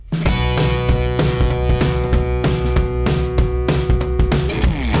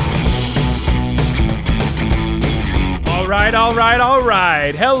All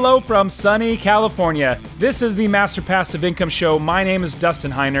right. Hello from sunny California. This is the Master Passive Income Show. My name is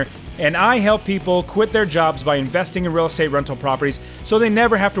Dustin Heiner, and I help people quit their jobs by investing in real estate rental properties so they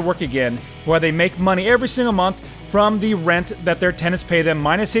never have to work again, where they make money every single month from the rent that their tenants pay them,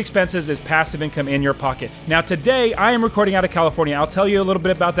 minus the expenses is passive income in your pocket. Now today, I am recording out of California. I'll tell you a little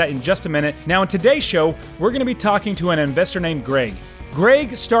bit about that in just a minute. Now in today's show, we're going to be talking to an investor named Greg.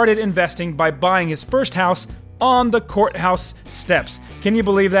 Greg started investing by buying his first house on the courthouse steps. Can you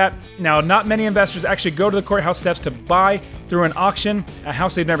believe that? Now, not many investors actually go to the courthouse steps to buy through an auction a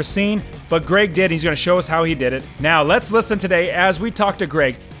house they've never seen, but Greg did. He's going to show us how he did it. Now, let's listen today as we talk to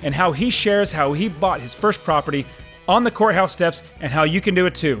Greg and how he shares how he bought his first property on the courthouse steps and how you can do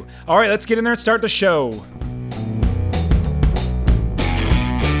it too. All right, let's get in there and start the show.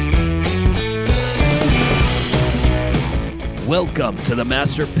 Welcome to the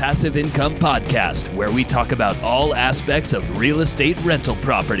Master Passive Income Podcast, where we talk about all aspects of real estate rental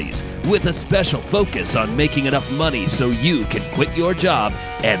properties with a special focus on making enough money so you can quit your job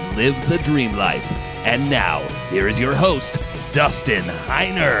and live the dream life. And now, here is your host, Dustin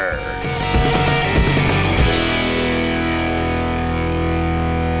Heiner.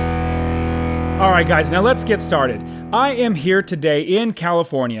 All right, guys, now let's get started. I am here today in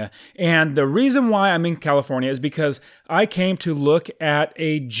California, and the reason why I'm in California is because I came to look at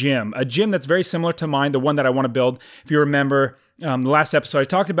a gym that's very similar to mine, the one that I want to build. If you remember, the last episode, I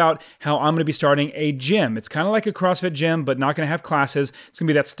talked about how I'm going to be starting a gym. It's kind of like a CrossFit gym, but not going to have classes. It's going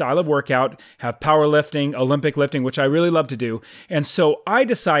to be that style of workout, have powerlifting, Olympic lifting, which I really love to do. And so I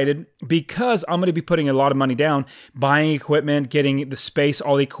decided, because I'm going to be putting a lot of money down, buying equipment, getting the space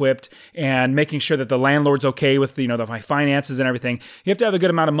all equipped, and making sure that the landlord's okay with my finances and everything. You have to have a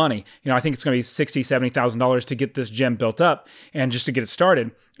good amount of money. I think it's going to be $60,000, $70,000 to get this gym built up and just to get it started.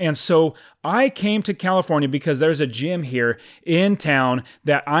 And so I came to California because there's a gym here in town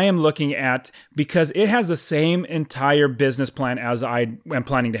that I am looking at because it has the same entire business plan as I am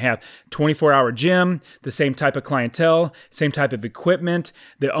planning to have. 24-hour gym, the same type of clientele, same type of equipment.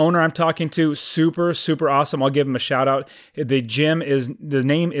 The owner I'm talking to, super, super awesome. I'll give him a shout out. The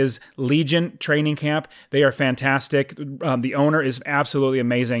name is Legion Training Camp. They are fantastic. The owner is absolutely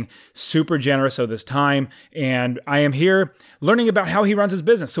amazing, super generous of his time. And I am here learning about how he runs his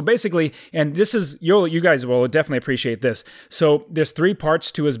business. So basically, and this is, you guys will definitely appreciate this. So there's 3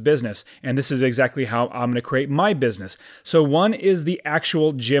 parts to his business, and this is exactly how I'm going to create my business. So one is the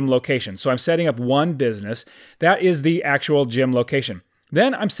actual gym location. So I'm setting up one business. That is the actual gym location.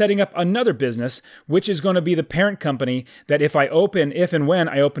 Then I'm setting up another business, which is going to be the parent company that if and when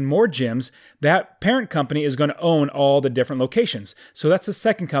I open more gyms, that parent company is going to own all the different locations. So that's the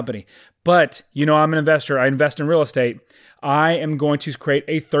second company. But, I'm an investor. I invest in real estate. I am going to create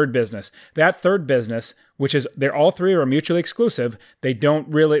a third business. That third business, they're all 3 are mutually exclusive.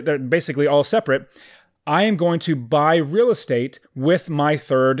 They're basically all separate. I am going to buy real estate with my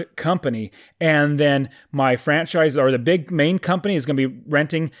third company. And then my franchise or the big main company is going to be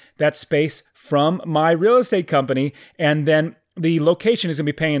renting that space from my real estate company. And then the location is going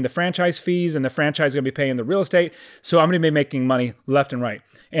to be paying the franchise fees and the franchise is going to be paying the real estate. So I'm going to be making money left and right.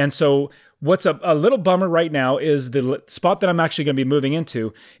 And so what's a little bummer right now is the spot that I'm actually going to be moving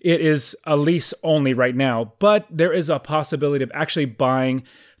into. It is a lease only right now, but there is a possibility of actually buying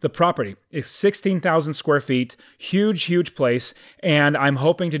the property. It's 16,000 square feet, huge place, and I'm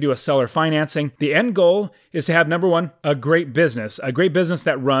hoping to do a seller financing. The end goal is to have, number one, a great business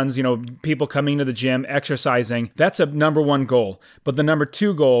that runs, people coming to the gym, exercising. That's a number one goal. But the number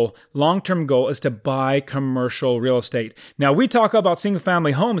 2 goal, long-term goal, is to buy commercial real estate. Now, we talk about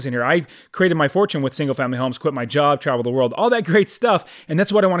single-family homes in here. I created my fortune with single-family homes, quit my job, travel the world, all that great stuff, and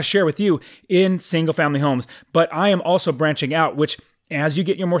that's what I want to share with you in single-family homes. But I am also branching out, which as you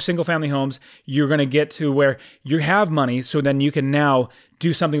get your more single-family homes, you're going to get to where you have money, so then you can now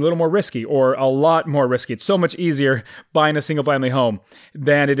do something a little more risky or a lot more risky. It's so much easier buying a single-family home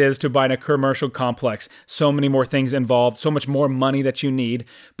than it is to buying a commercial complex. So many more things involved, so much more money that you need.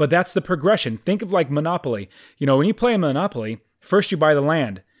 But that's the progression. Think of like Monopoly. When you play Monopoly, first you buy the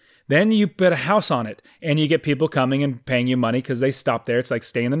land. Then you put a house on it and you get people coming and paying you money because they stop there. It's like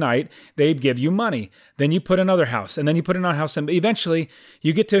staying the night. They give you money. Then you put another house and then you put another house. And eventually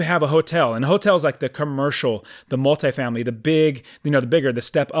you get to have a hotel. And a hotel is like the commercial, the multifamily, the big, the bigger, the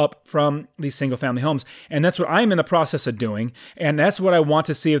step up from these single family homes. And that's what I'm in the process of doing. And that's what I want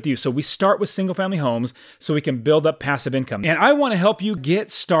to see with you. So we start with single family homes so we can build up passive income. And I want to help you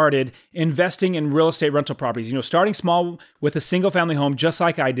get started investing in real estate rental properties. Starting small with a single family home, just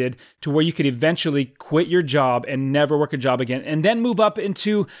like I did. to where you could eventually quit your job and never work a job again, and then move up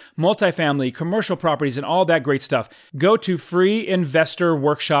into multifamily, commercial properties, and all that great stuff. Go to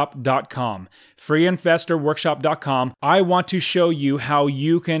freeinvestorworkshop.com. freeinvestorworkshop.com. I want to show you how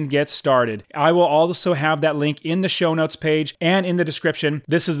you can get started. I will also have that link in the show notes page and in the description.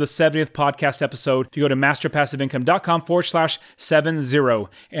 This is the 70th podcast episode. If you go to masterpassiveincome.com/70,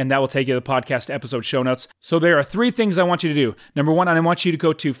 and that will take you to the podcast episode show notes. So there are 3 things I want you to do. Number 1, I want you to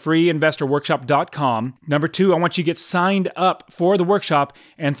go to freeinvestorworkshop.com. Number 2, I want you to get signed up for the workshop.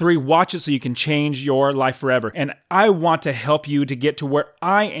 And 3, watch it so you can change your life forever. And I want to help you to get to where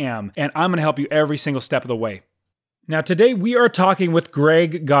I am, and I'm going to help you every single step of the way. Now, today we are talking with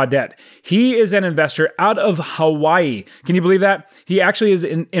Greg Gaudet. He is an investor out of Hawaii. Can you believe that? He actually is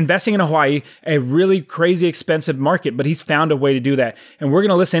investing in Hawaii, a really crazy expensive market, but he's found a way to do that. And we're going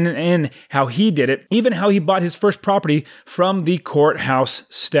to listen in how he did it, even how he bought his first property from the Courthouse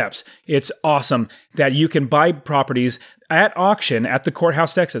steps. It's awesome that you can buy properties at auction at the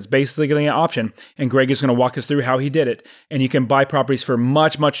Courthouse steps. It's basically an option. And Greg is going to walk us through how he did it. And you can buy properties for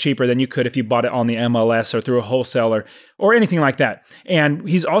much, much cheaper than you could if you bought it on the MLS or through a wholesaler or anything like that. And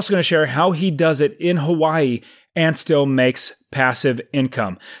he's also going to share how he does it in Hawaii and still makes passive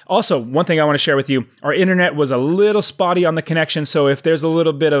income. Also, one thing I want to share with you, our internet was a little spotty on the connection. So if there's a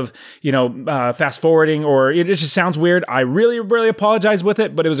little bit of, fast forwarding or it just sounds weird, I really, really apologize with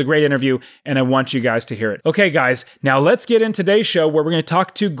it, but it was a great interview and I want you guys to hear it. Okay, guys, now let's get in today's show where we're going to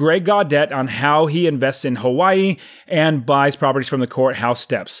talk to Greg Gaudet on how he invests in Hawaii and buys properties from the Courthouse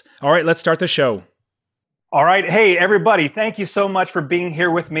steps. All right, let's start the show. All right. Hey, everybody. Thank you so much for being here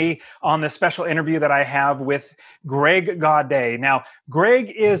with me on this special interview that I have with Greg Gaudet. Now,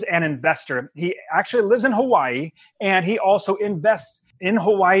 Greg is an investor. He actually lives in Hawaii and he also invests in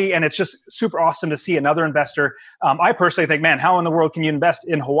Hawaii. And it's just super awesome to see another investor. I personally think, man, how in the world can you invest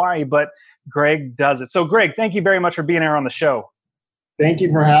in Hawaii? But Greg does it. So Greg, thank you very much for being here on the show. Thank you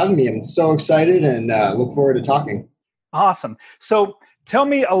for having me. I'm so excited and look forward to talking. Awesome. So tell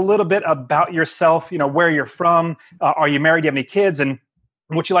me a little bit about yourself, where you're from. Are you married? Do you have any kids? And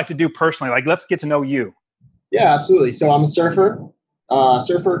what you like to do personally? Let's get to know you. Yeah, absolutely. So I'm a surfer,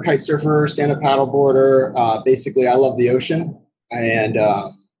 kite surfer, stand-up paddleboarder. Basically, I love the ocean and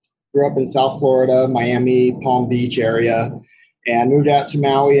grew up in South Florida, Miami, Palm Beach area, and moved out to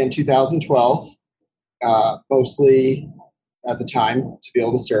Maui in 2012, mostly at the time to be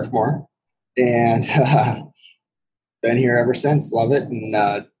able to surf more. And been here ever since. Love it.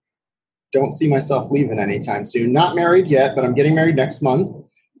 And don't see myself leaving anytime soon. Not married yet, but I'm getting married next month.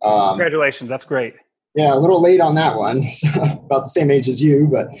 Congratulations. That's great. Yeah, a little late on that one. So about the same age as you,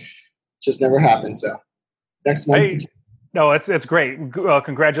 but just never happened. So next month. Hey, no, it's great.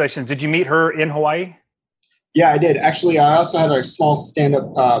 Congratulations. Did you meet her in Hawaii? Yeah, I did. Actually, I also had a small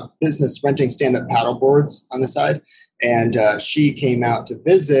stand-up business renting stand-up paddle boards on the side. And she came out to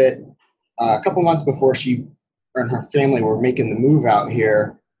visit a couple months before she and her family were making the move out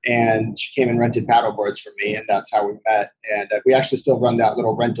here, and she came and rented paddle boards for me, and that's how we met. And we actually still run that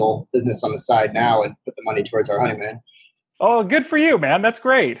little rental business on the side now and put the money towards our honeymoon. Oh, good for you, man. That's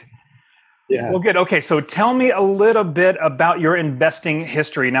great. Yeah. Well, good. Okay, so tell me a little bit about your investing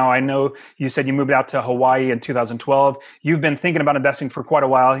history. Now, I know you said you moved out to Hawaii in 2012. You've been thinking about investing for quite a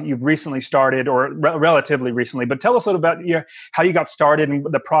while. You've recently started, or relatively recently, but tell us a little about how you got started and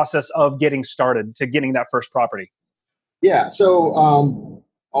the process of getting started to getting that first property. Yeah, so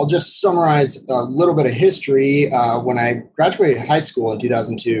I'll just summarize a little bit of history. When I graduated high school in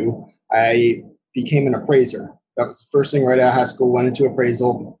 2002, I became an appraiser. That was the first thing right out of high school, went into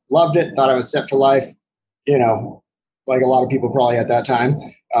appraisal, loved it, thought I was set for life, like a lot of people probably at that time,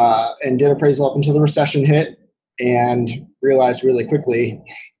 and did appraisal up until the recession hit and realized really quickly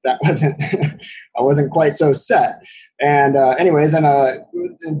that I wasn't quite so set. And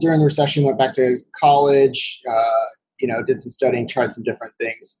during the recession, went back to college, did some studying, tried some different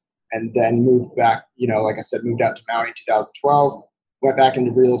things, and then moved back, like I said, moved out to Maui in 2012, went back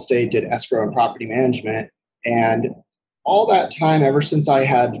into real estate, did escrow and property management. And all that time, ever since I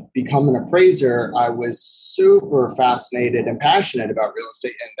had become an appraiser, I was super fascinated and passionate about real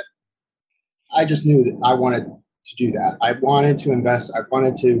estate. And I just knew that I wanted to do that. I wanted to invest. I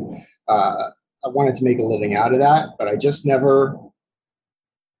wanted to make a living out of that, but I just never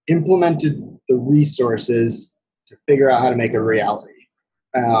implemented the resources to figure out how to make it a reality.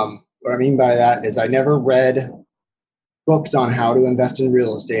 What I mean by that is I never read books on how to invest in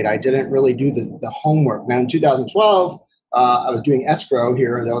real estate. I didn't really do the homework. Now in 2012, I was doing escrow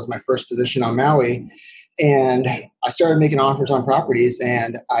here. That was my first position on Maui. And I started making offers on properties,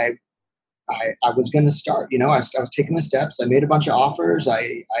 and I I was going to start, I was taking the steps. I made a bunch of offers.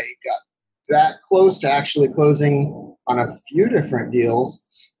 I got that close to actually closing on a few different deals.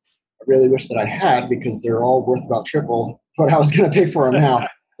 I really wish that I had, because they're all worth about triple what I was going to pay for them now.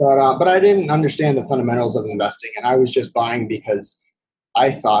 But I didn't understand the fundamentals of investing, and I was just buying because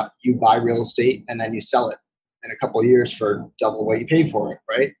I thought you buy real estate and then you sell it in a couple of years for double what you pay for it,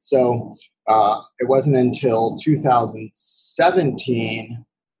 right? So it wasn't until 2017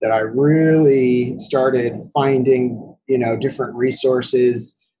 that I really started finding, different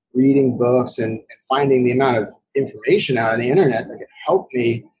resources, reading books, and finding the amount of information out on the internet that could help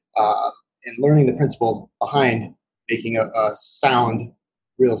me in learning the principles behind making a sound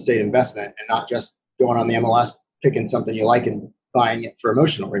real estate investment, and not just going on the MLS, picking something you like and buying it for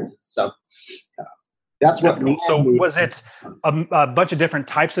emotional reasons. So that's what. So was it a bunch of different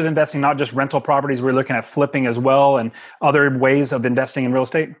types of investing, not just rental properties? We're looking at flipping as well, and other ways of investing in real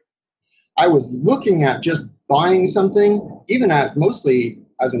estate? I was looking at just buying something, even at mostly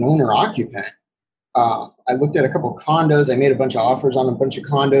as an owner occupant. I looked at a couple of condos. I made a bunch of offers on a bunch of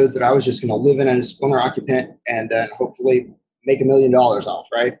condos that I was just going to live in as owner occupant, and then hopefully make $1 million off,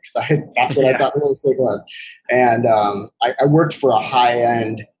 right? Because that's what I thought real estate was. And I worked for a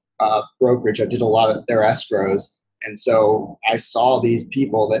high-end brokerage. I did a lot of their escrows. And so I saw these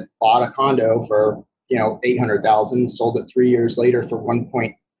people that bought a condo for, $800,000, sold it 3 years later for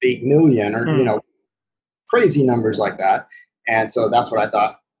 1.8 million, or, crazy numbers like that. And so that's what I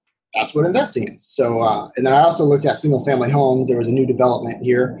thought. That's what investing is. So, and then I also looked at single family homes. There was a new development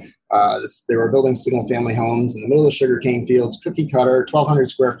here. They were building single family homes in the middle of the sugarcane fields, cookie cutter, 1,200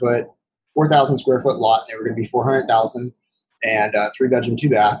 square foot, 4,000 square foot lot. They were going to be 400,000 and 3-bedroom,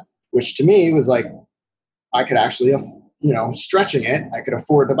 2-bath, which to me was like, I could actually, stretching it, I could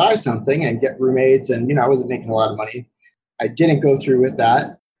afford to buy something and get roommates. And, I wasn't making a lot of money. I didn't go through with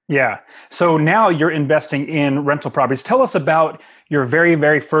that. Yeah. So now you're investing in rental properties. Tell us about your very,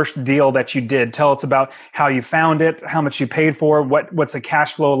 very first deal that you did. Tell us about how you found it, how much you paid for, what's the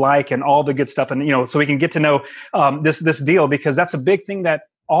cash flow like, and all the good stuff. And, so we can get to know this deal, because that's a big thing that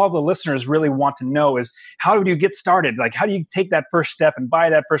all the listeners really want to know is, how do you get started? Like, how do you take that first step and buy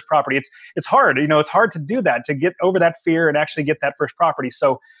that first property? It's hard. It's hard to do that, to get over that fear and actually get that first property.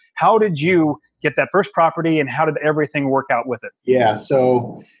 So how did you get that first property, and how did everything work out with it? Yeah.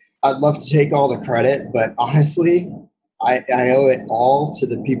 So I'd love to take all the credit, but honestly, I owe it all to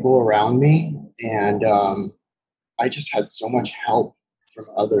the people around me. And I just had so much help from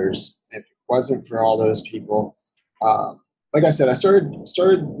others. If it wasn't for all those people, like I said, I started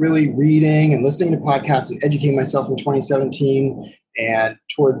really reading and listening to podcasts and educating myself in 2017. And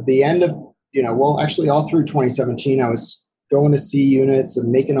towards the end of, actually all through 2017, I was going to see units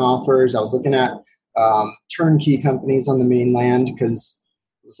and making offers. I was looking at turnkey companies on the mainland, because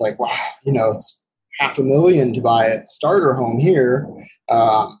it was like, wow, it's $500,000 to buy a starter home here.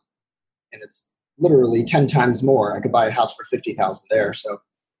 And it's literally 10 times more. I could buy a house for $50,000 there. So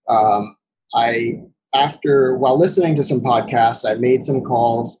while listening to some podcasts, I made some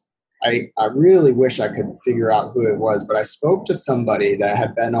calls. I really wish I could figure out who it was, but I spoke to somebody that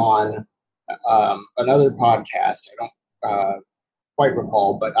had been on another podcast. I don't quite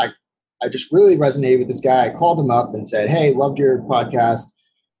recall, but I just really resonated with this guy. I called him up and said, "Hey, loved your podcast."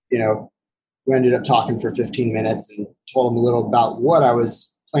 We ended up talking for 15 minutes and told him a little about what I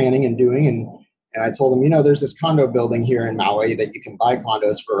was planning and doing. And I told him, there's this condo building here in Maui that you can buy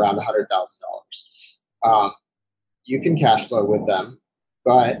condos for around $100,000. You can cash flow with them,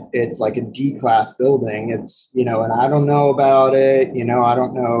 but it's like a D-class building. It's, and I don't know about it. I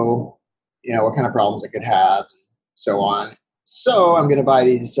don't know, what kind of problems it could have, and so on. So I'm going to buy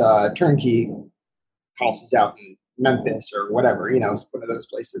these turnkey houses out in Memphis or whatever, one of those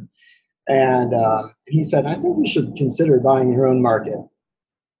places. And he said, I think you should consider buying your own market.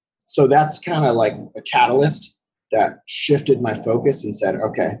 So that's kind of like the catalyst that shifted my focus and said,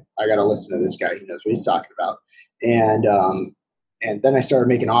 okay, I got to listen to this guy. He knows what he's talking about. And then I started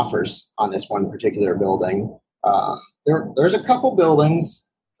making offers on this one particular building. There's a couple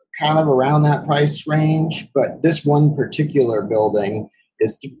buildings kind of around that price range, but this one particular building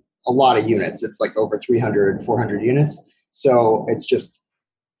is a lot of units. It's like over 300, 400 units. So it's just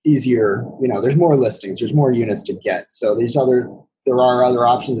easier. There's more listings, there's more units to get. So there are other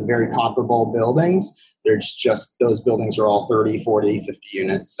options of very comparable buildings. There's just, those buildings are all 30, 40, 50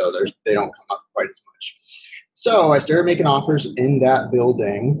 units. So they don't come up quite as much. So I started making offers in that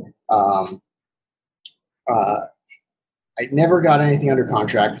building. I never got anything under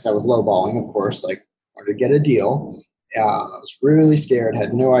contract because I was lowballing, of course, like wanted to get a deal. I was really scared,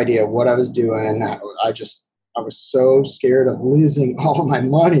 had no idea what I was doing. I just I was so scared of losing all my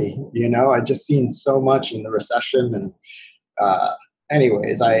money. I'd just seen so much in the recession. And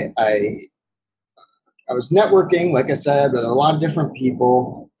anyways, I was networking, like I said, with a lot of different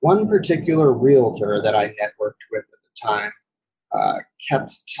people. One particular realtor that I networked with at the time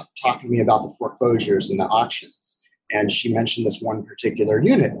kept talking to me about the foreclosures and the auctions. And she mentioned this one particular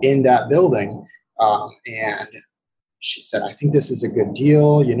unit in that building. And she said, I think this is a good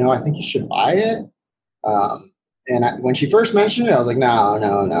deal. I think you should buy it. When she first mentioned it, I was like,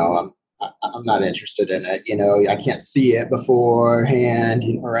 no, I'm not interested in it. I can't see it beforehand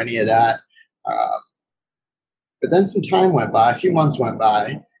or any of that. But then some time went by, a few months went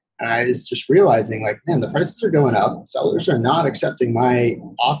by, and I was just realizing, like, man, the prices are going up. Sellers are not accepting my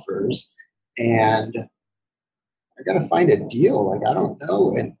offers, and I got to find a deal. Like, I don't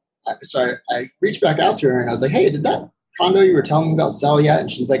know. And so I reached back out to her, and I was like, hey, did that condo you were telling me about sell yet?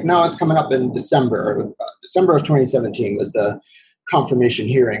 And she's like, no, it's coming up in December. December of 2017 was the confirmation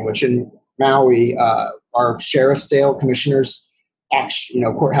hearing, which in Maui, our sheriff's sale commissioners,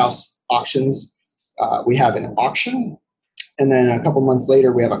 courthouse auctions, we have an auction, and then a couple months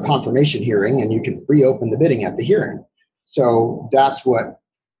later we have a confirmation hearing, and you can reopen the bidding at the hearing. So that's what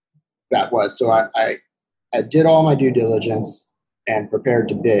that was. So I did all my due diligence and prepared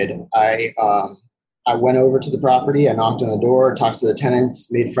to bid. I went over to the property, I knocked on the door, talked to the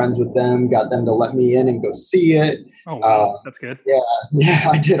tenants, made friends with them, got them to let me in and go see it. Oh, wow. That's good. Yeah,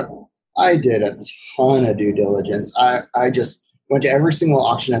 I did a ton of due diligence. I just went to every single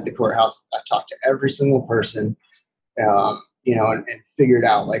auction at the courthouse. I talked to every single person, and figured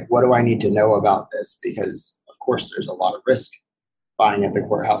out, like, what do I need to know about this? Because of course there's a lot of risk buying at the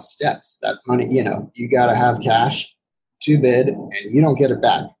courthouse steps. That money, you got to have cash to bid, and you don't get it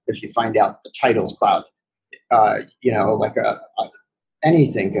back if you find out the title's clouded.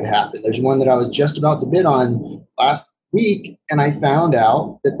 Anything could happen. There's one that I was just about to bid on last week, and I found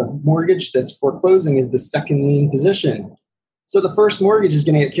out that the mortgage that's foreclosing is the second lien position. So the first mortgage is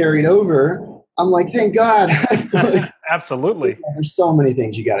going to get carried over. I'm like, thank God. Absolutely. There's so many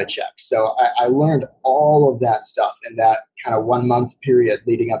things you got to check. So I learned all of that stuff in that kind of 1 month period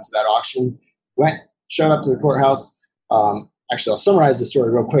leading up to that auction. Showed up to the courthouse. Actually, I'll summarize the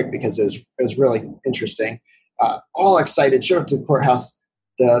story real quick because it was really interesting. All excited, showed up to the courthouse.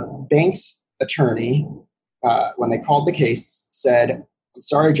 The bank's attorney, when they called the case, said, I'm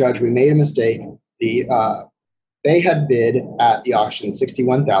sorry, Judge, we made a mistake. They had bid at the auction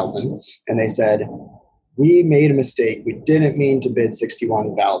 $61,000, and they said, we made a mistake. We didn't mean to bid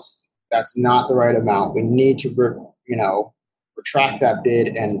 $61,000. That's not the right amount. We need to retract that bid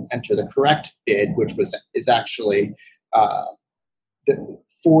and enter the correct bid, which is actually the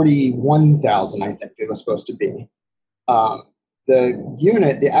 $41,000, I think it was supposed to be. The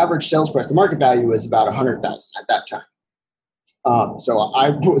unit, the average sales price, the market value was about $100,000 at that time. So I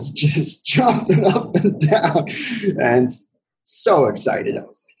was just jumping up and down and so excited. I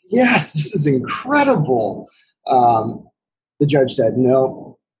was like, yes, this is incredible. The judge said,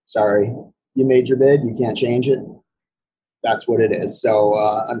 no, sorry, you made your bid. You can't change it. That's what it is. So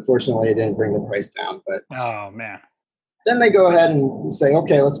unfortunately, it didn't bring the price down. But oh, man. Then they go ahead and say,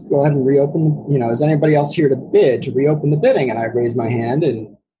 okay, let's go ahead and reopen. Is anybody else here to bid, to reopen the bidding? And I raised my hand,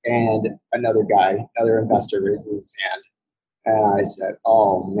 and another investor raises his hand. And I said,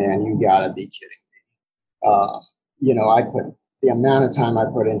 oh, man, you got to be kidding me. I put the amount of time I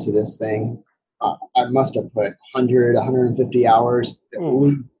put into this thing. I must have put 100, 150 hours at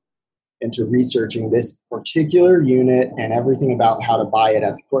least into researching this particular unit and everything about how to buy it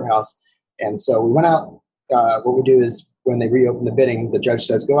at the courthouse. And so we went out. What we do is when they reopen the bidding, the judge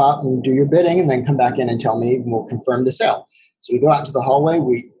says, go out and do your bidding and then come back in and tell me, and we'll confirm the sale. So we go out into the hallway.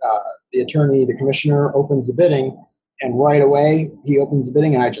 The attorney, the commissioner, opens the bidding. And right away, he opens the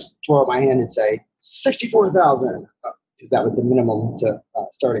bidding, and I just throw up my hand and say, $64,000, because that was the minimum to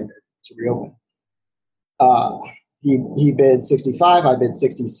starting to reopen. He bid 65, I bid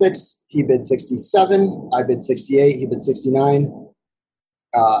 66, he bid 67, I bid 68, he bid 69.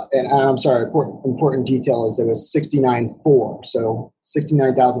 And I'm sorry, important detail is it was 69.4, so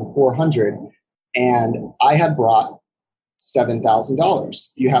 69,400, and I had brought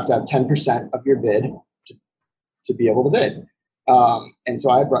 $7,000. You have to have 10% of your bid to be able to bid. And so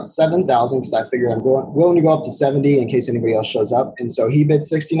I brought 7,000 because I figured I'm willing to go up to 70 in case anybody else shows up. And so he bid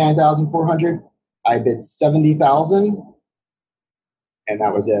 69,400. I bid 70,000, and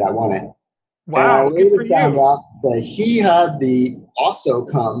that was it. I won it. Wow! And I later found out that he had also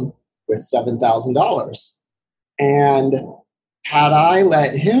come with $7,000. And had I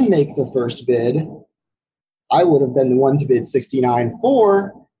let him make the first bid, I would have been the one to bid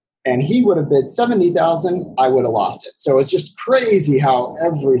 69.4. and he would have bid 70,000, I would have lost it. So it's just crazy how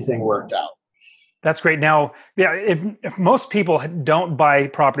everything worked out. That's great. Now, yeah, if most people don't buy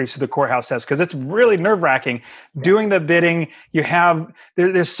properties through the courthouse steps, because it's really nerve-wracking doing the bidding,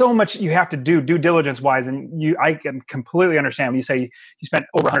 there's so much you have to do due diligence wise, and I can completely understand when you say you spent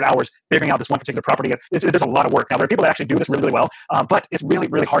over 100 hours figuring out this one particular property. There's a lot of work. Now, there are people that actually do this really, really well, but it's really,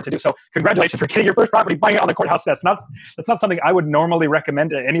 really hard to do. So congratulations for getting your first property, buying it on the courthouse steps. That's not something I would normally recommend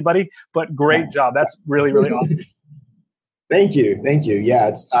to anybody, but great job. That's really, really awesome. Thank you.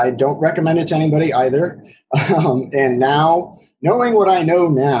 Yeah, I don't recommend it to anybody either. And now, knowing what I know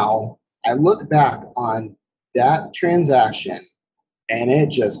now, I look back on that transaction and it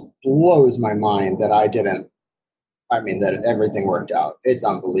just blows my mind that that everything worked out. It's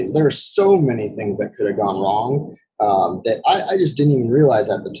unbelievable. There are so many things that could have gone wrong that I just didn't even realize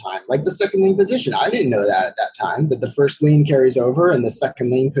at the time. Like the second lien position, I didn't know that at that time, that the first lien carries over and the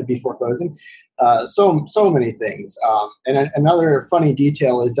second lien could be foreclosing. So many things. And another funny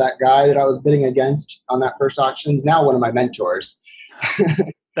detail is that guy that I was bidding against on that first auction is now one of my mentors.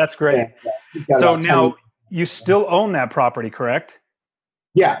 That's great. So now you still own that property, correct?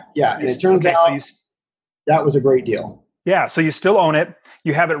 Yeah. And it turns out that was a great deal. Yeah. So you still own it.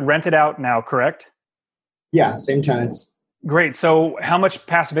 You have it rented out now, correct? Yeah. Same tenants. Great. So how much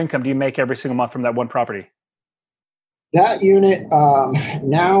passive income do you make every single month from that one property? That unit,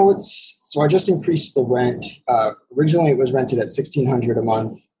 so I just increased the rent. Originally it was rented at $1,600 a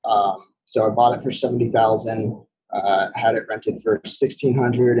month. So I bought it for $70,000, had it rented for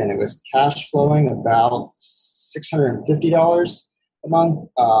 $1,600, and it was cash flowing about $650 a month.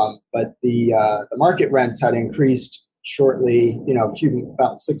 But the market rents had increased shortly,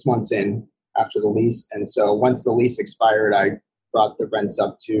 about 6 months in after the lease. And so once the lease expired, I brought the rents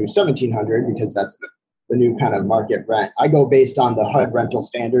up to $1,700 because that's the new kind of market rent. I go based on the HUD rental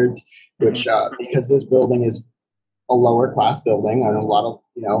standards, which because this building is a lower class building, and a lot of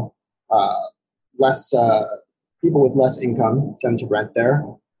less people with less income tend to rent there.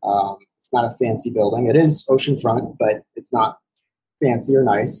 It's not a fancy building. It is oceanfront, but it's not fancy or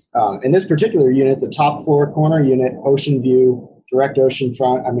nice. In this particular unit, it's a top floor corner unit, ocean view, direct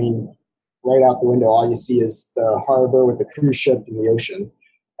oceanfront. I mean, right out the window, all you see is the harbor with the cruise ship and the ocean.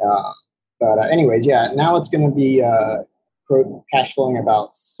 But anyways, yeah, now it's going to be cash flowing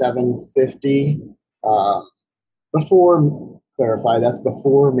about $750. Clarify, that's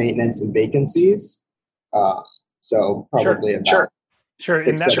before maintenance and vacancies. So probably about Sure.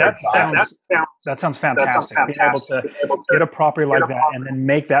 And that sounds fantastic. Being able to get a property like that and then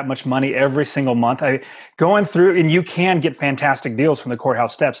make that much money every single month. Going through, and you can get fantastic deals from the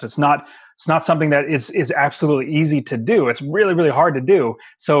courthouse steps. It's not something that is absolutely easy to do. It's really, really hard to do.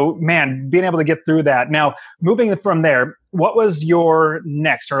 So, man, being able to get through that. Now, moving from there, what was your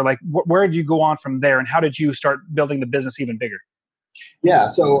next, or like, where did you go on from there, and how did you start building the business even bigger? Yeah.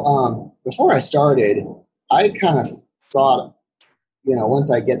 So before I started, I kind of thought, once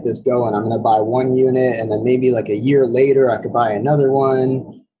I get this going, I'm going to buy one unit, and then maybe like a year later, I could buy another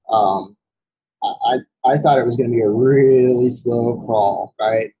one. I thought it was going to be a really slow crawl,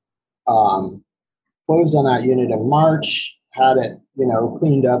 right? Closed on that unit in March, had it,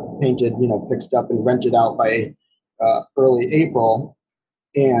 cleaned up, painted, fixed up and rented out by early April.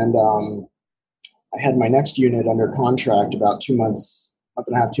 And I had my next unit under contract about 2 months, month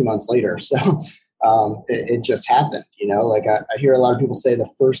and a half, 2 months later. So it just happened, like I hear a lot of people say the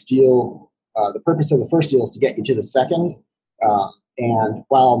first deal, the purpose of the first deal is to get you to the second. And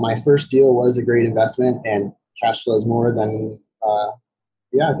while my first deal was a great investment and cash flows more than,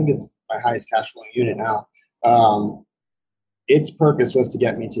 I think it's my highest cash flowing unit now. Its purpose was to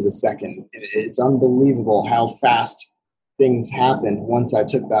get me to the second. It's unbelievable how fast things happened once I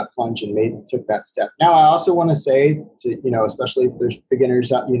took that plunge and took that step. Now, I also want to say to, especially if there's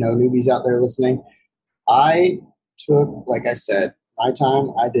beginners, newbies out there listening, I took, like I said, my time,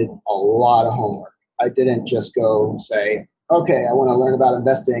 I did a lot of homework. I didn't just go say, okay, I want to learn about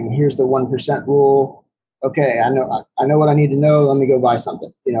investing. Here's the 1% rule. Okay, I know what I need to know. Let me go buy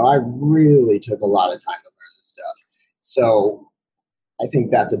something. I really took a lot of time to learn this stuff. So I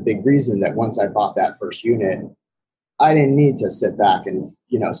think that's a big reason that once I bought that first unit, I didn't need to sit back and,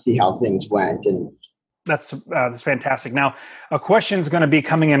 see how things went. And that's fantastic. Now, a question is going to be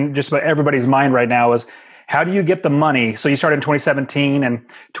coming in just about everybody's mind right now is, how do you get the money? So you started in 2017 and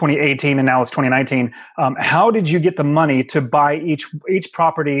 2018, and now it's 2019. How did you get the money to buy each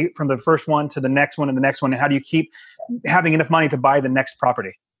property from the first one to the next one and the next one? And how do you keep having enough money to buy the next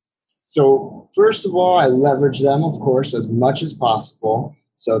property? So first of all, I leverage them, of course, as much as possible.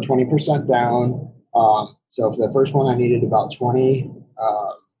 So 20% down. So for the first one, I needed about 20.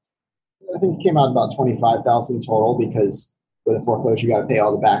 I think it came out about 25,000 total, because with a foreclosure, you got to pay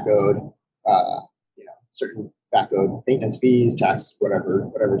all the back owed, certain back owed maintenance fees, tax,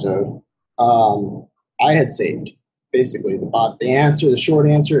 whatever's owed. I had saved. Basically, the short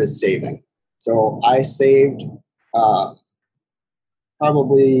answer is saving. So I saved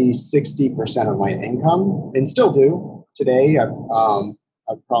probably 60% of my income, and still do today. I'm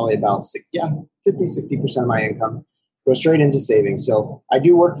probably about 50-60% of my income go straight into savings. So I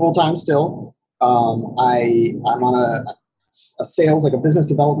do work full time still. I'm on a sales, like a business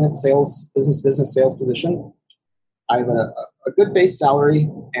development business sales position. I have a good base salary,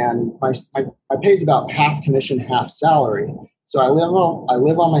 and my pay is about half commission, half salary. So I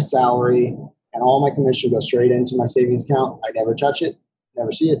live on my salary, and all my commission goes straight into my savings account. I never touch it,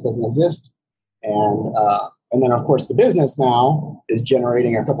 never see it, doesn't exist. And then of course the business now is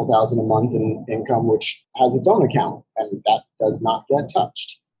generating a couple thousand a month in income, which has its own account, and that does not get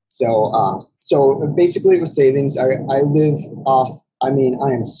touched. So basically it was savings. I live off. I mean,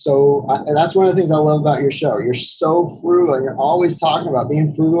 that's one of the things I love about your show. You're so frugal, and you're always talking about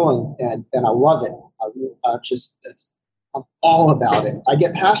being frugal, and I love it. I'm all about it. I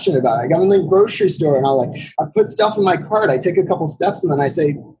get passionate about it. I'm in the grocery store, and I put stuff in my cart. I take a couple steps, and then I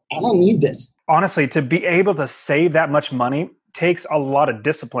say, I don't need this. Honestly, to be able to save that much money takes a lot of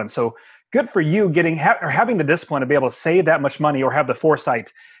discipline. So good for you having the discipline to be able to save that much money, or have the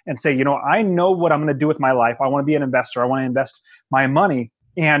foresight and say, I know what I'm going to do with my life. I want to be an investor. I want to invest my money.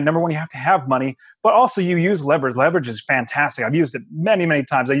 And number one, you have to have money, but also you use leverage. Leverage is fantastic. I've used it many, many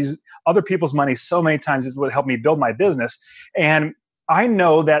times. I use other people's money so many times. It's what helped me build my business. And I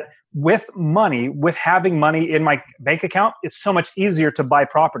know that with having money in my bank account, it's so much easier to buy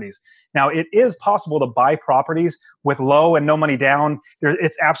properties. Now, it is possible to buy properties with low and no money down.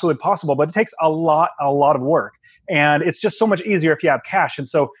 It's absolutely possible, but it takes a lot of work. And it's just so much easier if you have cash. And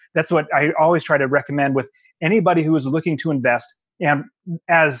so that's what I always try to recommend with anybody who is looking to invest. And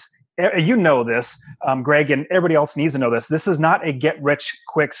as you know this, Greg, and everybody else needs to know this, this is not a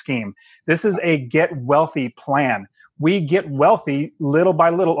get-rich-quick scheme. This is a get-wealthy plan. We get wealthy little by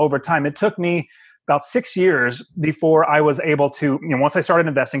little over time. It took me about 6 years before I was able to, once I started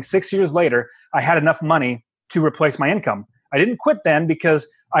investing, 6 years later, I had enough money to replace my income. I didn't quit then because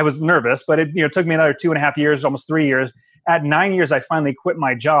I was nervous, but it took me another 2.5 years, almost 3 years. At 9 years, I finally quit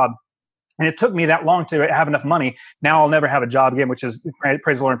my job. And it took me that long to have enough money. Now I'll never have a job again, which is,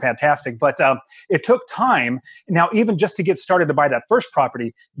 praise the Lord, fantastic. But it took time. Now, even just to get started to buy that first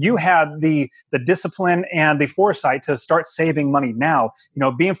property, you had the discipline and the foresight to start saving money now,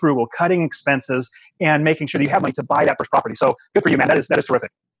 being frugal, cutting expenses, and making sure that you have money to buy that first property. So good for you, man. That is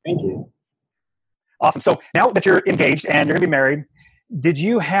terrific. Thank you. Awesome. So now that you're engaged and you're going to be married, did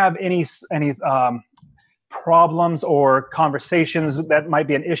you have any problems or conversations that might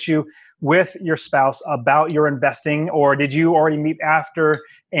be an issue with your spouse about your investing, or did you already meet after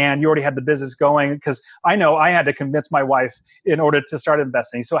and you already had the business going? Because I know I had to convince my wife in order to start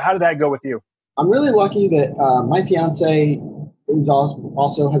investing. So how did that go with you? I'm really lucky that my fiance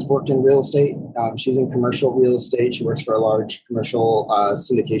also has worked in real estate. She's in commercial real estate. She works for a large commercial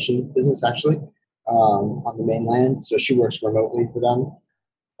syndication business, actually, on the mainland. So she works remotely for them.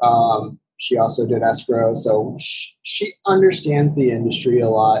 She also did escrow. So she understands the industry a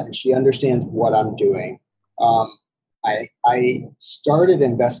lot, and she understands what I'm doing. I started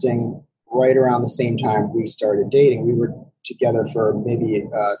investing right around the same time we started dating. We were together for maybe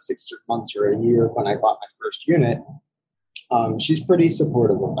 6 months or a year when I bought my first unit. She's pretty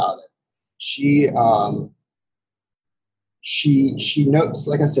supportive about it. She knows,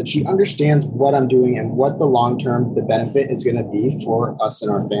 like I said, she understands what I'm doing and what the the benefit is going to be for us and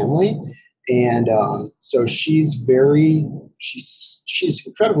our family. And so she's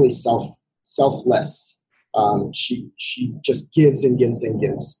incredibly selfless. She just gives and gives and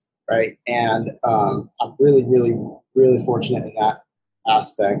gives, right? And I'm really, really, really fortunate in that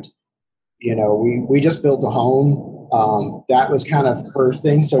aspect. We just built a home. That was kind of her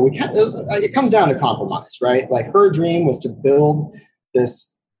thing. So it comes down to compromise, right? Like, her dream was to build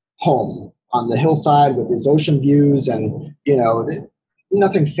this home on the hillside with these ocean views, and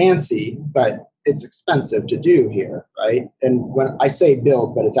nothing fancy, but it's expensive to do here, right? And when I say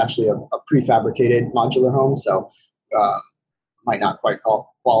build, but it's actually a prefabricated modular home, so might not quite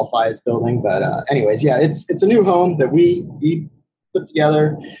qualify as building. But anyways, yeah, it's a new home that we put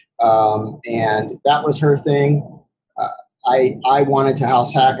together, and that was her thing. I wanted to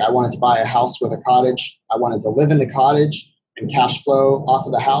house hack. I wanted to buy a house with a cottage. I wanted to live in the cottage and cash flow off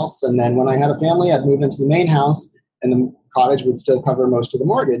of the house. And then when I had a family, I'd move into the main house, and the cottage would still cover most of the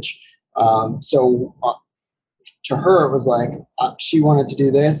mortgage. So to her, it was like she wanted to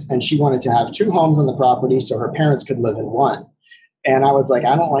do this, and she wanted to have 2 homes on the property so her parents could live in one. And I was like,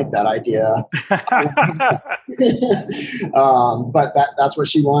 I don't like that idea. But that's what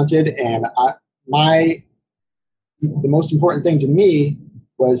she wanted. And the most important thing to me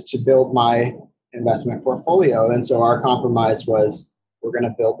was to build my investment portfolio. And so our compromise was, we're going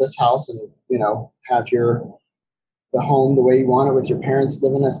to build this house and, have the home the way you want it, with your parents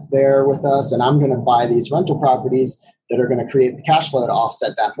living there with us. And I'm going to buy these rental properties that are going to create the cash flow to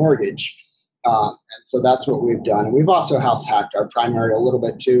offset that mortgage. And so that's what we've done. And we've also house hacked our primary a little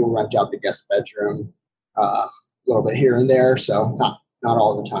bit too, rent out the guest bedroom a little bit here and there. So not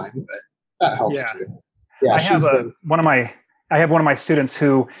all the time, but that helps too. Yeah, I have one of my students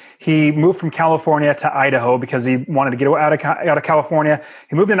who he moved from California to Idaho because he wanted to get out of California.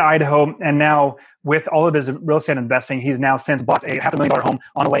 He moved into Idaho, and now with all of his real estate investing, he's now since bought a $500,000 home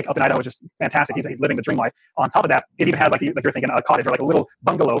on a lake up in Idaho, which is fantastic. He's living the dream life. On top of that, it even has like you're thinking a cottage or like a little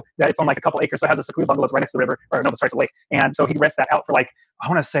bungalow that it's on like a couple acres. So it has a secluded bungalow. It's right next to the river, or no, sorry, it's a lake. And so he rents that out for like, I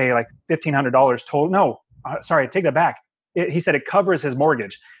want to say like $1,500 total. No, sorry, take that back. He said it covers his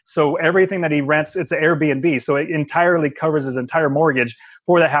mortgage. So everything that he rents, it's an Airbnb. So it entirely covers his entire mortgage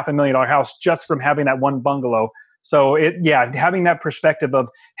for that $500,000 house just from having that one bungalow. So having that perspective of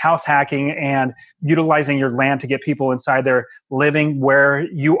house hacking and utilizing your land to get people inside there living where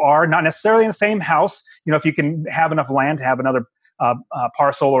you are, not necessarily in the same house. If you can have enough land to have another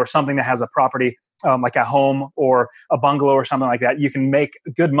parcel or something that has a property like a home or a bungalow or something like that, you can make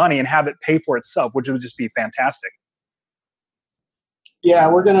good money and have it pay for itself, which would just be fantastic.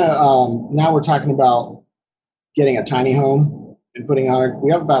 Yeah, we're gonna now we're talking about getting a tiny home and putting on.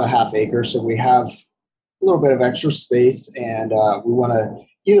 We have about a half acre, so we have a little bit of extra space, and we want to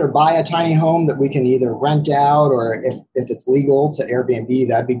either buy a tiny home that we can either rent out, or if it's legal to Airbnb,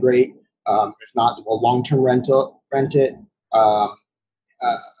 that'd be great. If not, we'll long-term rent it,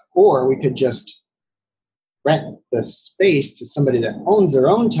 or we could just rent the space to somebody that owns their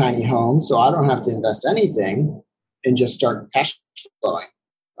own tiny home, so I don't have to invest anything and just start cash flowing.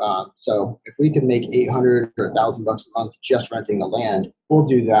 So if we can make $800 or $1,000 a month just renting the land, we'll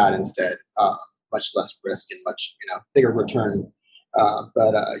do that instead. Much less risk and much bigger return.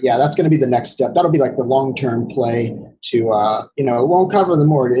 But that's going to be the next step. That'll be like the long-term play to it won't cover the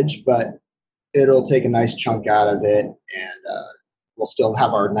mortgage, but it'll take a nice chunk out of it, and we'll still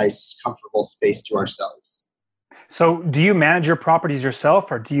have our nice, comfortable space to ourselves. So do you manage your properties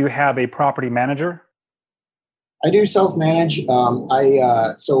yourself, or do you have a property manager? I do self-manage.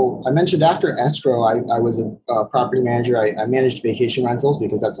 So I mentioned after escrow, I was a property manager. I managed vacation rentals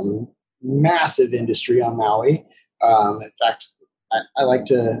because that's a massive industry on Maui. In fact, I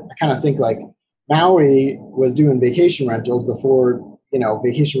kind of think like Maui was doing vacation rentals before,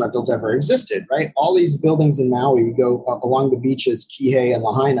 vacation rentals ever existed, right? All these buildings in Maui, you go along the beaches, Kihei and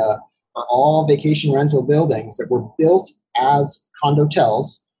Lahaina, are all vacation rental buildings that were built as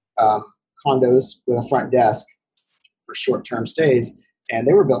condotels, condos with a front desk for short-term stays, and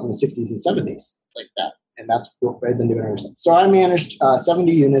they were built in the 60s and 70s like that, and that's what I've been doing ever since. So I managed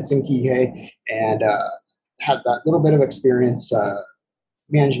 70 units in Kihei and had that little bit of experience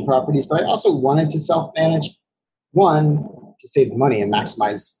managing properties, but I also wanted to self-manage, one, to save the money and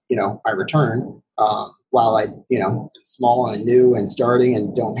maximize, my return while I, am small and new and starting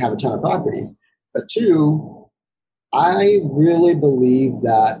and don't have a ton of properties. But two, I really believe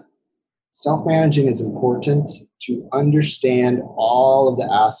that self-managing is important to understand all of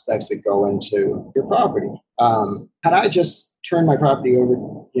the aspects that go into your property. Had I just turned my property over,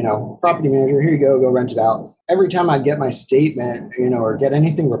 property manager, here you go rent it out. Every time I'd get my statement, or get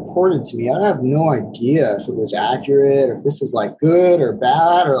anything reported to me, I have no idea if it was accurate, or if this is like good or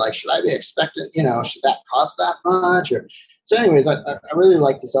bad, or like, should I be expecting, should that cost that much? So anyways, I really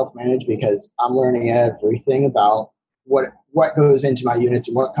like to self-manage because I'm learning everything about what goes into my units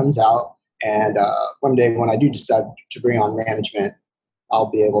and what comes out. And one day when I do decide to bring on management,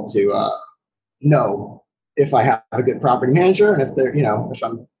 I'll be able to know if I have a good property manager and if they're, if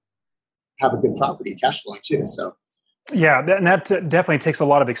I'm have a good property cash flowing too. So. Yeah, and that definitely takes a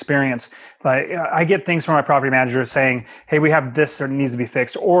lot of experience. Like I get things from my property manager saying, hey, we have this that needs to be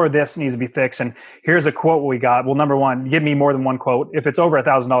fixed, or this needs to be fixed. And here's a quote we got. Well, number one, give me more than one quote. If it's over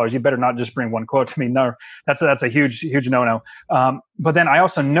 $1,000, you better not just bring one quote to me. No, that's a huge no-no. But then I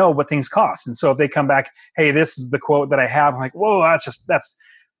also know what things cost. And so if they come back, hey, this is the quote that I have, I'm like, whoa, that's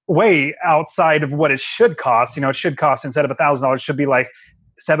way outside of what it should cost. It should cost, instead of $1,000, it should be like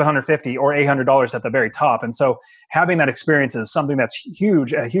 $750 or $800 at the very top. And so having that experience is something that's a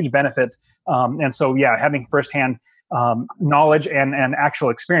huge benefit. And so, having firsthand knowledge and actual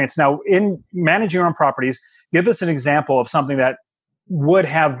experience. Now, in managing your own properties, Give us an example of something that would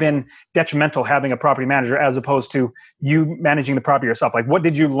have been detrimental having a property manager as opposed to you managing the property yourself. Like, what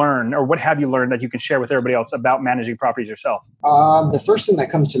did you learn, or what have you learned that you can share with everybody else about managing properties yourself? The first thing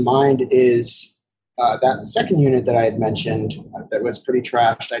that comes to mind is that second unit that I had mentioned that was pretty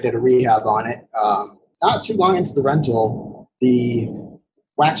trashed. I did a rehab on it. Not too long into the rental, the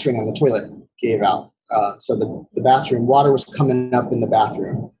wax ring on the toilet gave out. So the bathroom, water was coming up in the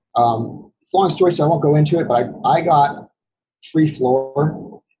bathroom. It's a long story, so I won't go into it, but I got free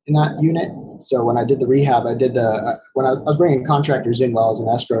floor in that unit. So when I did the rehab, I did when I was bringing contractors in while I was in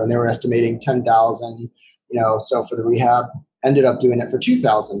escrow, and they were estimating $10,000, so for the rehab, ended up doing it for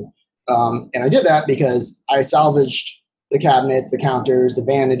 $2,000. And I did that because I salvaged the cabinets, the counters, the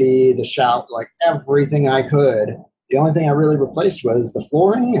vanity, the shout, like everything I could. The only thing I really replaced was the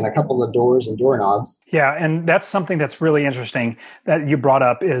flooring and a couple of doors and doorknobs. Yeah, and that's something that's really interesting that you brought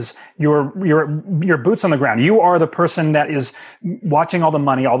up is your boots on the ground. You are the person that is watching all the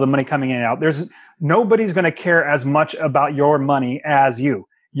money coming in and out. Nobody's going to care as much about your money as you.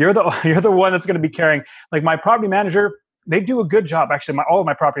 You're the one that's going to be caring. Like my property manager, they do a good job. Actually, all of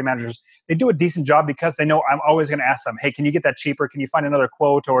my property managers, they do a decent job because they know I'm always going to ask them, hey, can you get that cheaper? Can you find another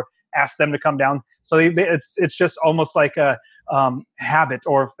quote, or ask them to come down? So it's just almost like a habit,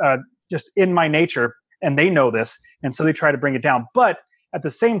 or just in my nature, and they know this, and so they try to bring it down. But at the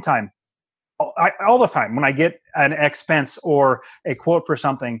same time, all the time when I get an expense or a quote for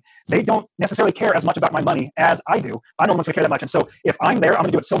something, they don't necessarily care as much about my money as I do. I don't care that much. And so if I'm there, I'm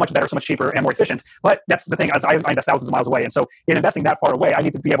going to do it so much better, so much cheaper and more efficient. But that's the thing, as I invest thousands of miles away. And so in investing that far away, I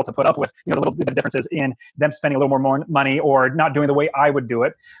need to be able to put up with the little bit of differences in them spending a little more money or not doing the way I would do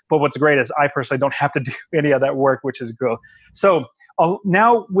it. But what's great is I personally don't have to do any of that work, which is good. So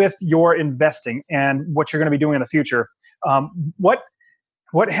now with your investing and what you're going to be doing in the future,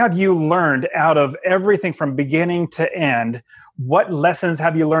 what have you learned out of everything from beginning to end? What lessons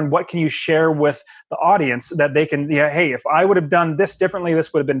have you learned? What can you share with the audience that they can, hey, if I would have done this differently,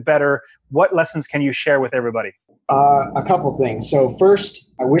 this would have been better. What lessons can you share with everybody? A couple things. So first,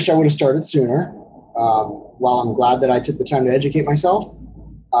 I wish I would have started sooner. While I'm glad that I took the time to educate myself,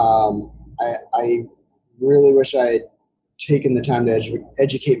 I really wish I had taken the time to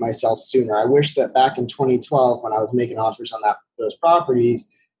educate myself sooner. I wish that back in 2012, when I was making offers on those properties,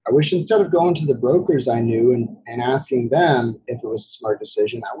 I wish instead of going to the brokers I knew and asking them if it was a smart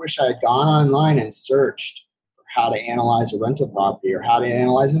decision, I wish I had gone online and searched for how to analyze a rental property or how to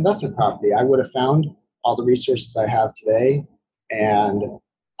analyze an investment property. I would have found all the resources I have today, and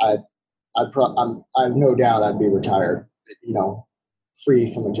I have no doubt I'd be retired,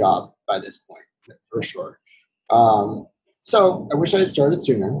 free from a job by this point, for sure. So I wish I had started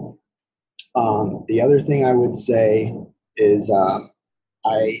sooner. The other thing I would say is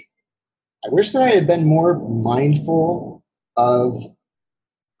I wish that I had been more mindful of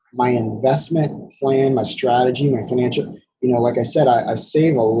my investment plan, my strategy, my financial. Like I said, I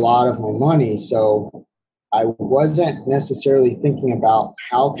save a lot of my money, so I wasn't necessarily thinking about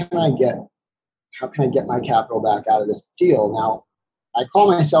how can I get my capital back out of this deal. Now, I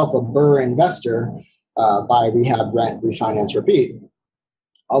call myself a BRRRR investor. Buy, rehab, rent, refinance, repeat.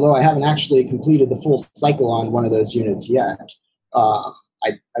 Although I haven't actually completed the full cycle on one of those units yet.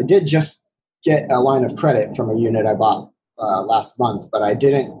 I did just get a line of credit from a unit I bought last month, but I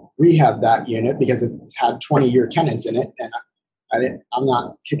didn't rehab that unit because it had 20-year tenants in it, and I'm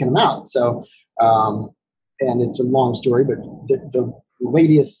not kicking them out. So, and it's a long story, but the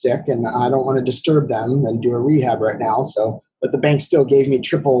lady is sick, and I don't want to disturb them and do a rehab right now. So, but the bank still gave me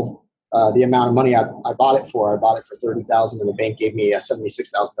triple the amount of money I bought it for. I bought it for $30,000, and the bank gave me a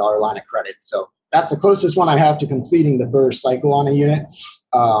 $76,000 line of credit. So that's the closest one I have to completing the BRRRR cycle on a unit.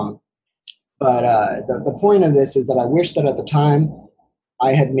 But the point of this is that I wish that at the time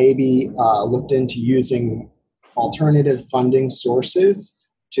I had maybe looked into using alternative funding sources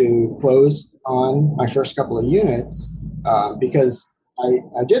to close on my first couple of units, because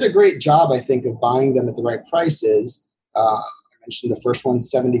I did a great job, I think, of buying them at the right prices. I mentioned the first one,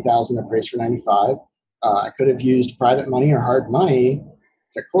 $70,000 appraised for $95,000. I could have used private money or hard money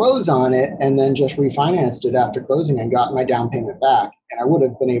to close on it and then just refinanced it after closing and got my down payment back. And I would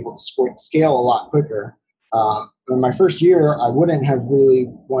have been able to scale a lot quicker. In my first year, I wouldn't have really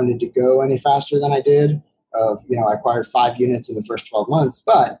wanted to go any faster than I did. I acquired 5 units in the first 12 months,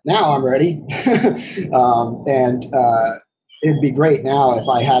 but now I'm ready. It'd be great now if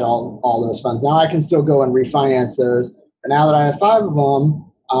I had all those funds. Now I can still go and refinance those. But now that I have 5 of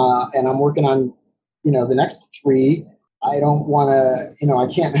them, and I'm working on, the next 3, I don't want to, I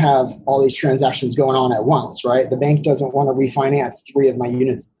can't have all these transactions going on at once, right? The bank doesn't want to refinance 3 of my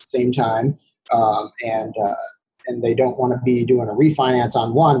units at the same time. and they don't want to be doing a refinance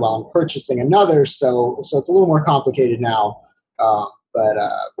on one while I'm purchasing another. So it's a little more complicated now. But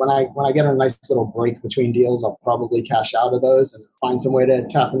when I get a nice little break between deals, I'll probably cash out of those and find some way to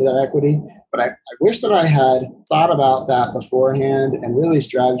tap into that equity. But I wish that I had thought about that beforehand and really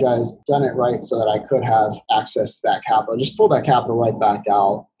strategized, done it right so that I could have access to that capital. Just pull that capital right back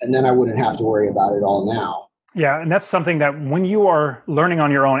out, and then I wouldn't have to worry about it all now. Yeah, and that's something that when you are learning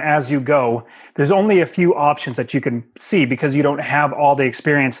on your own as you go, there's only a few options that you can see because you don't have all the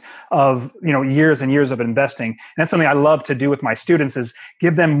experience of, years and years of investing. And that's something I love to do with my students is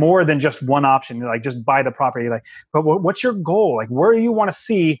give them more than just one option, like just buy the property. Like, but what's your goal? Like, where do you want to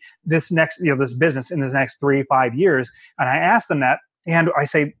see this next, this business in the next 3-5 years? And I ask them that, and I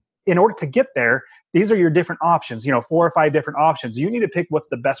say, in order to get there, these are your different options, 4 or 5 different options. You need to pick what's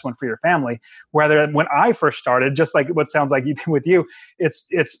the best one for your family. Whether when I first started, just like what sounds like you did with you, it's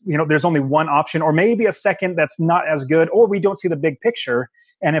there's only one option or maybe a second that's not as good, or we don't see the big picture.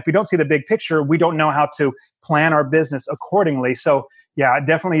 And if we don't see the big picture, we don't know how to plan our business accordingly. So yeah,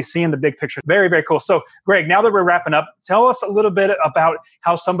 definitely seeing the big picture. Very, very cool. So Greg, now that we're wrapping up, tell us a little bit about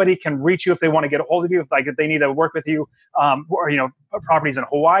how somebody can reach you if they want to get a hold of you, if they need to work with you, or properties in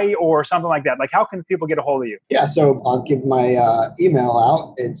Hawaii or something like that. Like, how can people get a hold of you? Yeah, so I'll give my email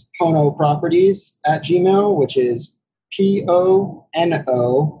out. It's ponoproperties@gmail, which is PONO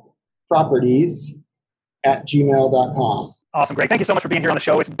properties@gmail.com. Awesome, Greg. Thank you so much for being here on the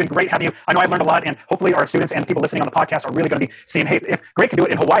show. It's been great having you. I know I've learned a lot, and hopefully our students and people listening on the podcast are really going to be seeing, hey, if Greg can do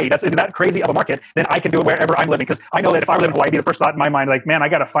it in Hawaii, that's that crazy of a market, then I can do it wherever I'm living. Because I know that if I live in Hawaii, it'd be the first thought in my mind, like, man, I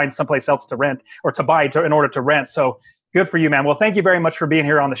got to find someplace else to rent or to buy in order to rent. So good for you, man. Well, thank you very much for being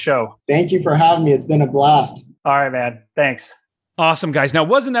here on the show. Thank you for having me. It's been a blast. All right, man. Thanks. Awesome, guys. Now,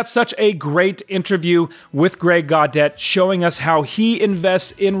 wasn't that such a great interview with Greg Gaudet, showing us how he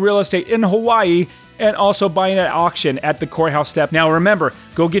invests in real estate in Hawaii and also buying at auction at the Courthouse step. Now, remember,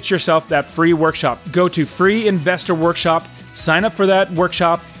 go get yourself that free workshop. Go to Free Investor Workshop, sign up for that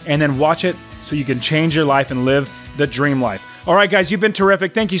workshop, and then watch it so you can change your life and live the dream life. All right, guys, you've been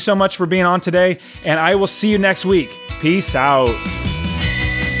terrific. Thank you so much for being on today, and I will see you next week. Peace out.